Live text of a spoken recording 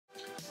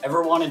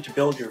Ever wanted to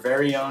build your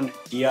very own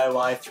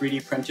DIY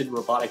 3D printed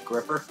robotic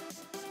gripper?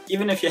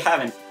 Even if you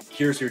haven't,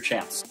 here's your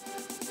chance.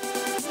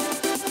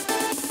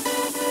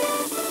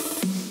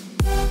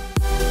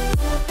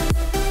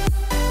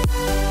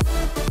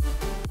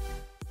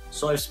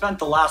 So I've spent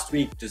the last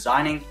week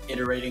designing,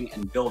 iterating,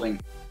 and building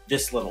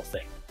this little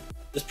thing.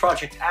 This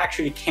project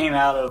actually came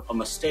out of a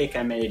mistake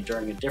I made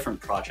during a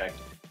different project,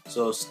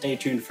 so stay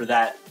tuned for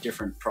that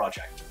different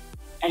project.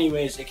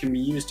 Anyways, it can be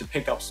used to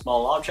pick up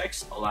small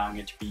objects, allowing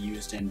it to be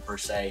used in, per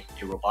se,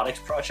 a robotics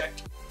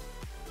project.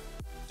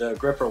 The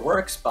gripper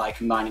works by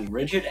combining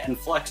rigid and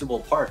flexible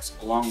parts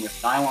along with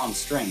nylon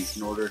string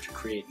in order to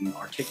create an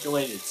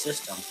articulated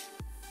system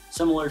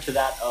similar to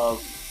that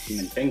of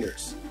human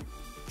fingers.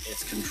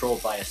 It's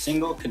controlled by a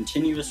single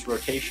continuous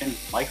rotation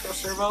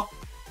microservo,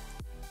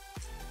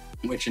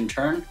 which in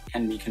turn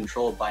can be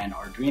controlled by an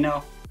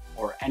Arduino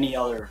or any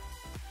other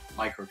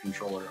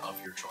microcontroller of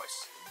your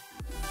choice.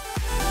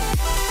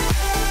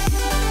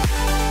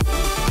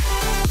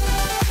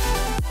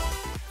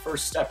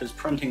 First step is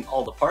printing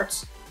all the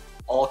parts.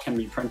 All can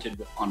be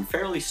printed on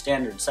fairly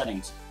standard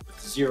settings with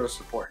zero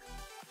support.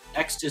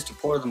 Next is to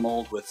pour the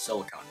mold with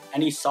silicone.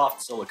 Any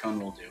soft silicone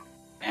will do,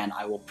 and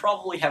I will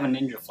probably have a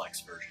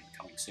NinjaFlex version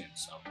coming soon,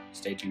 so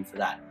stay tuned for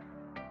that.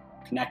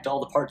 Connect all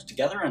the parts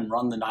together and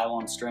run the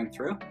nylon string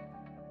through.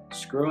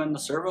 Screw in the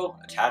servo,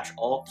 attach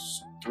all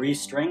 3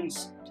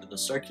 strings to the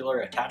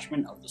circular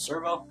attachment of the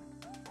servo,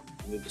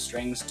 glue the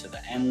strings to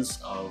the ends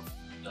of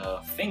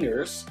the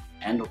fingers,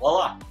 and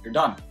voila, you're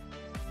done.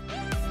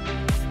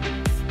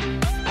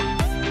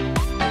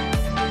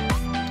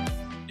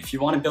 If you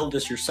want to build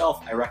this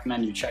yourself, I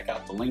recommend you check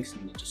out the links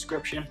in the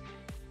description.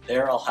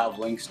 There I'll have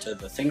links to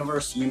the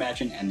Thingiverse,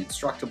 Umagine, and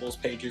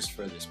Instructables pages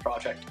for this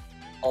project.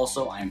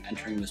 Also, I am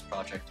entering this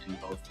project in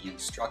both the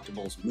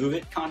Instructables Move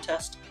It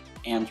contest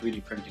and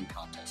 3D printing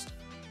contest.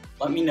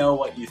 Let me know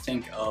what you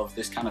think of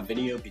this kind of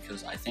video,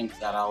 because I think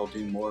that I'll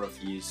do more of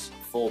these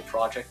full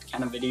project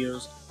kind of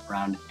videos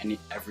around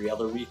every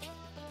other week.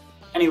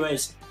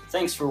 Anyways,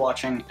 thanks for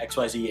watching.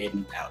 XYZ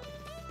Aiden out.